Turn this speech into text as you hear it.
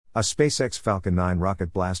A SpaceX Falcon 9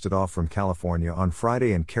 rocket blasted off from California on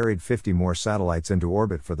Friday and carried 50 more satellites into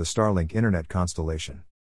orbit for the Starlink internet constellation.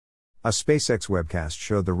 A SpaceX webcast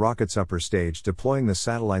showed the rocket's upper stage deploying the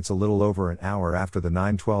satellites a little over an hour after the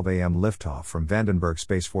 9:12 a.m. liftoff from Vandenberg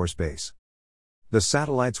Space Force Base. The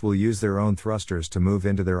satellites will use their own thrusters to move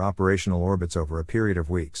into their operational orbits over a period of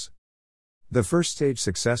weeks. The first stage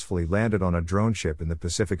successfully landed on a drone ship in the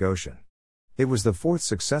Pacific Ocean. It was the fourth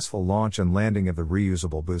successful launch and landing of the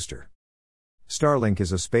reusable booster. Starlink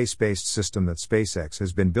is a space-based system that SpaceX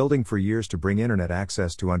has been building for years to bring internet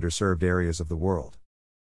access to underserved areas of the world.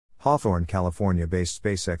 Hawthorne, California-based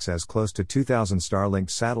SpaceX has close to 2,000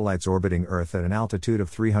 Starlink satellites orbiting Earth at an altitude of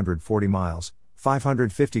 340 miles,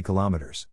 550 kilometers.